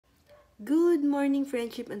Good morning,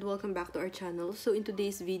 friendship, and welcome back to our channel. So, in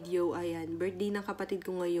today's video, ayan, birthday ng kapatid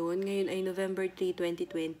ko ngayon. Ngayon ay November 3,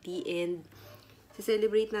 2020, and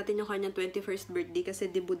celebrate natin yung kanyang 21st birthday kasi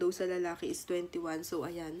debut daw sa lalaki is 21. So,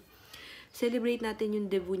 ayan, celebrate natin yung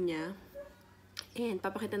debut niya. And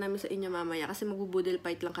papakita namin sa inyo mamaya kasi magbubudel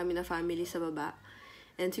fight lang kami na family sa baba.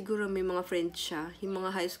 And siguro may mga friends siya, yung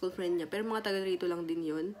mga high school friend niya, pero mga taga rito lang din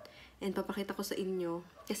yun. And papakita ko sa inyo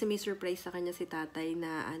kasi may surprise sa kanya si tatay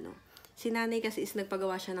na si nanay kasi is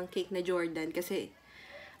nagpagawa siya ng cake na Jordan kasi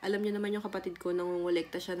alam niyo naman yung kapatid ko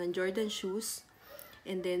nangungulekta siya ng Jordan shoes.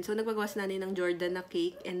 And then, so nagpagawa si nanay ng Jordan na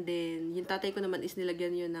cake. And then, yung tatay ko naman is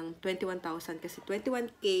nilagyan yun ng 21,000 kasi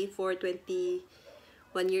 21K for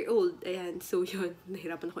 21-year-old. Ayan, so yun.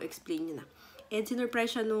 Nahirapan ako explain yun na. And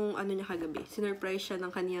sinurprise siya nung niya kagabi. Sinurprise siya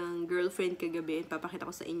ng kanyang girlfriend kagabi. Papakita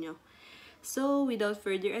ko sa inyo. So, without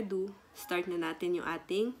further ado, start na natin yung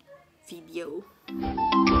ating video.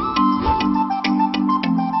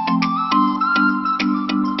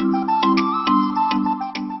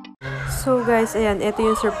 So guys, ayan, ito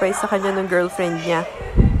yung surprise sa kanya ng girlfriend niya.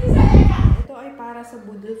 Ito ay para sa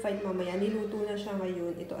budel fight mamaya. Niluto na siya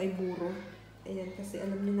ngayon. Ito ay buro. Ayan, kasi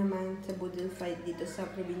alam niyo naman sa budel fight dito sa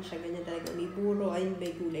probinsya, ganyan talaga. May buro, ay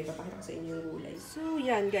may gulay. Papakita ko sa inyo yung gulay. So,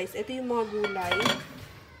 yan guys. Ito yung mga gulay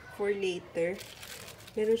for later.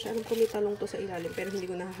 Meron siya, alam ko may talong to sa ilalim, pero hindi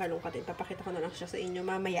ko nahahalongkatin. Papakita ko na lang siya sa inyo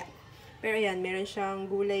mamaya. Pero ayan, meron siyang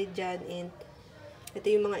gulay dyan and ito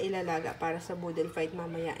yung mga ilalaga para sa budel fight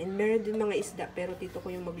mamaya. And meron din mga isda, pero tito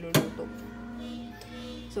ko yung magluluto.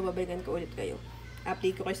 So, babalikan ko ulit kayo.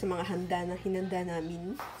 Update ko kayo sa mga handa na hinanda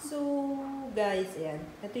namin. So, guys, ayan.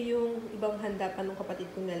 Ito yung ibang handa pa ng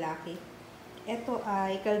kapatid kong lalaki. Ito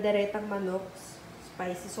ay kalderetang manok.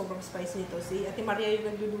 Spicy, sobrang spicy nito. Si Ate Maria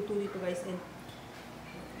yung nagluluto dito, guys. And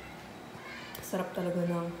sarap talaga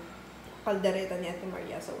ng kaldereta ni Ate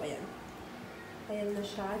Maria. So, ayan. Ayan na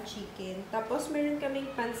siya, chicken. Tapos, meron kaming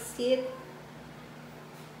pansit.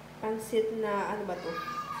 Pansit na, ano ba to?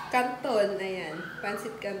 Canton, ayan.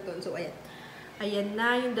 Pansit canton. So, ayan. Ayan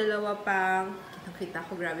na yung dalawa pang, kitang-kita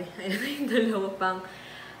ko, grabe. Ayan na yung dalawa pang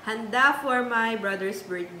handa for my brother's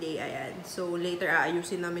birthday. Ayan. So, later,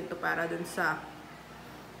 aayusin namin to para dun sa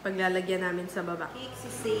paglalagyan namin sa baba. Cake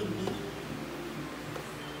si Sadie.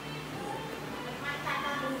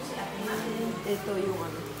 Ito yung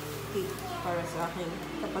cake para sa aking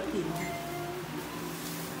kapatid.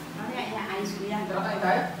 Ayos ko yan.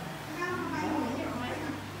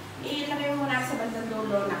 Ilagay mo muna sa bandang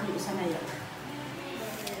dulo na isa na yun.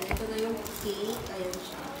 Ito na yung cake. Ayan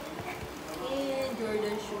siya. And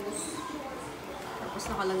Jordan shoes. Tapos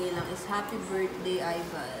nakalagay lang is Happy Birthday,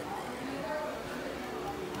 Ivan.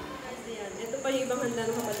 Ayan. Ito pa yung ibang handa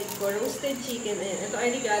ng kapatid ko. Roasted chicken. Ayan. Ito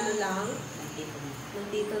ay regalo lang ng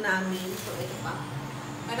tito namin. So, ito pa.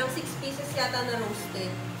 Parang 6 pieces yata na roasted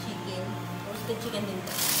chicken. Roasted chicken din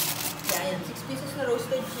ka. Ayan. 6 pieces na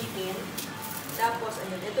roasted chicken. Tapos,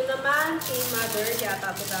 ayan. Ito naman, kay mother.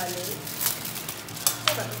 Yata ito galing.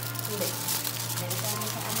 Diba? Hindi.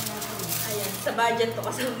 Ayan. Sa budget to.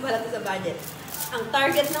 Kasama pala ito sa budget. Ang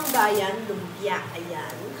target ng bayan, lumpia.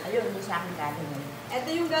 Ayan. Ayun, hindi sa akin galing. Ito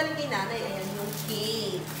yung galing kay nanay. Ayan, yung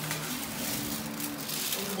cake.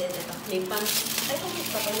 And then, ito. May pan. Ay, kung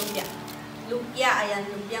gusto pa lumpia. Lumpia, ayan.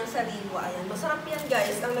 Lumpiang sariwa. Ayan. Masarap yan,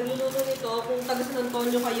 guys. Ang nagluluto nito, kung taga San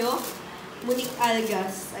Antonio kayo, Monique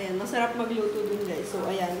Algas. Ayan. Masarap magluto dun, guys. So,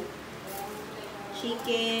 ayan.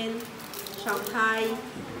 Chicken, Shanghai,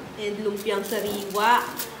 and lumpiang sariwa.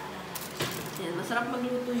 Ayan. Masarap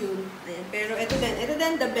magluto yun. Ayan. Pero ito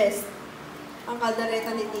din the best. Ang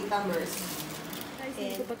kaldereta ni Tita Mers.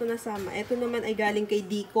 Hindi ko pa ito nasama. Ito naman ay galing kay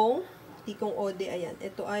Dikong Ode. Ayan.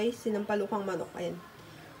 Ito ay sinampalukang manok. Ayan.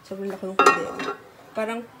 Sobrang laki ng kaldero.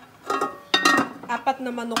 Parang 4 na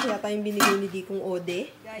manok yata yung binigay ni Dikong Ode.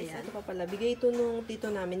 Guys, ayan. Ito pa pala. Bigay ito nung tito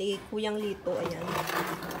namin. Ni Kuyang Lito. Ayan.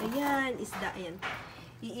 Ayan. Isda. Ayan.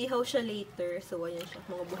 Iihaw siya later. So, ayan siya.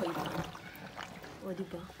 Mga buhay pa. O,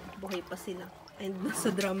 diba? Buhay pa sila. And nasa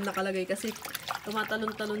drum nakalagay kasi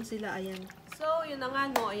tumatalon-talon sila. Ayan. So, yun na nga,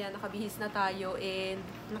 no. Ayan, nakabihis na tayo. And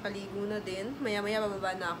nakaligo na din. Maya-maya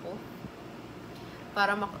bababa na ako.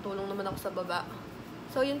 Para makatulong naman ako sa baba.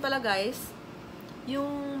 So, yun pala guys,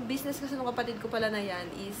 yung business kasi ng kapatid ko pala na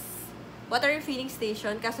yan is water refilling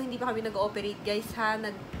station. Kaso hindi pa kami nag-ooperate guys ha.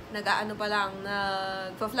 Nag-aano pa lang,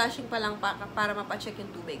 nag-flashing pa lang para mapacheck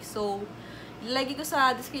yung tubig. So, ilagay ko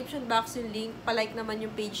sa description box yung link. Palike naman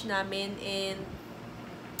yung page namin. And,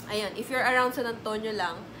 ayan, if you're around San Antonio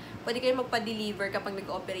lang, pwede kayo magpa-deliver kapag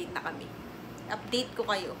nag-ooperate na kami. Update ko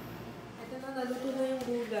kayo. Ito na, naluto na yung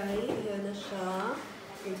gulay. Ayan na siya.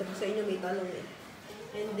 Yung sabi sa inyo may talong eh.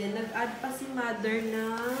 And then, nag-add pa si mother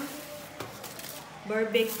na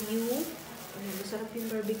barbecue. Masarap yung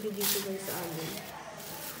barbecue dito guys sa amin.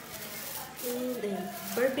 And then,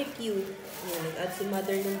 barbecue. Ayan, nag-add si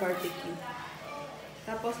mother ng barbecue.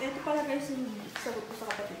 Tapos, ito pala guys, yung sagot ko sa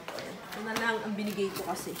kapatid ko. Ayan. Ito na lang ang binigay ko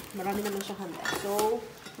kasi. Marami naman siyang handa. So,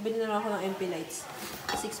 bili na lang ako ng MP Lights.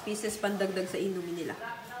 6 pieces pandagdag sa inumin nila.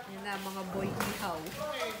 Ayan na, mga boy ihaw.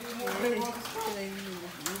 Ayan, sila yung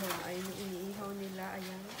ihaw. Ayun yung iniihaw nila.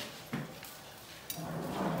 Ayan.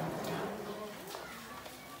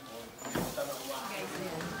 Guys,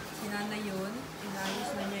 ayan. Sinana yun.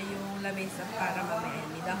 Inayos na niya yung lamesa para mamaya.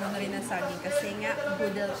 Nidahon na rin ang saging kasi nga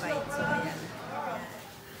boodle fight. So, ayan.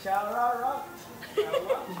 Shout-out!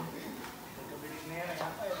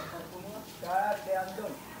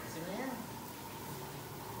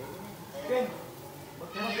 Ken,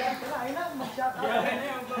 mag-vlog ka na. Ayun na, mag-shoutout.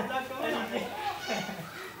 Mag-vlog ka na.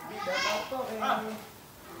 Shoutout to.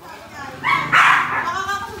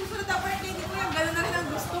 Nakakasusunod na birthday ni Kuya. Gano'n na rin ang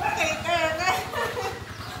gusto ko. Kaya.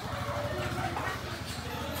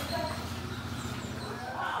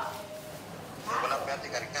 Walang pwede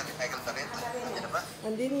ka rin ka. Michael Dalit. Nandiyan na ba?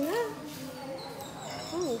 Andin na.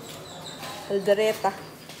 Aldereta.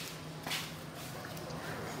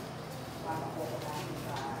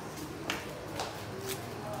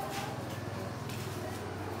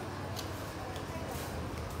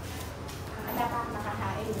 Wala pa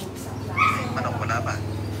nakakain yung isang klase. Manok wala ba?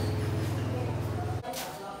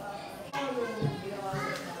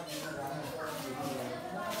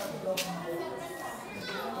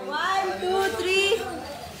 One, two, three.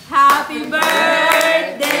 Happy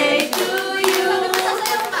birthday to you.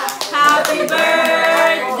 Happy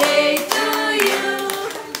birthday to you.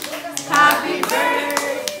 Happy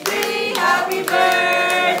birthday, happy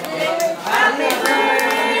birthday, happy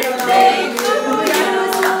birthday to you.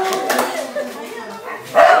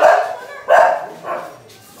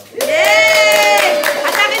 Yay!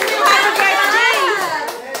 Atakin mo yung happy birthday.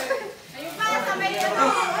 Ayun pa, sabay yun.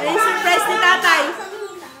 Ay, surprise ni tatay.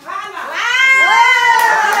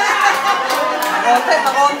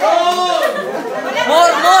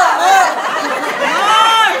 More!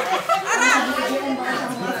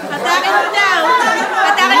 Hatakin mo daw!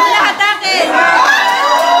 Hatakin mo na, hatakin!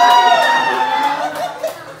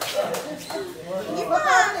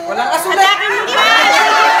 Walang kasulat! Hatakin mo pa!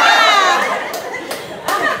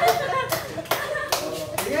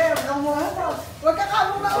 Sige, huwag ka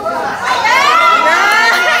kamuna ba?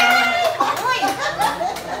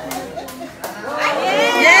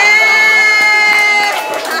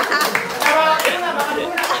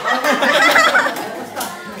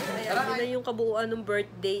 Yung kabuuan ng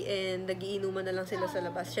birthday and nagiinuman na lang sila sa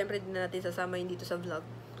labas. Siyempre, hindi na natin sasama yun dito sa vlog.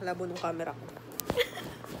 Kalabo ng camera ko.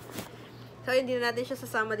 So, hindi na natin siya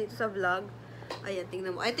sasama dito sa vlog. Ayan,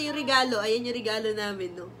 tingnan mo. Ito yung regalo. Ayan yung regalo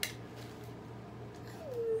namin, no?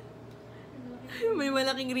 May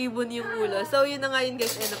malaking ribbon yung ulo. So, yun na nga yun,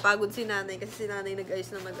 guys. Eh, napagod si nanay kasi si nanay nag-ayos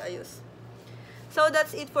na mag-ayos. So,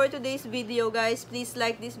 that's it for today's video, guys. Please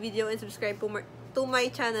like this video and subscribe to my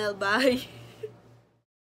channel. Bye!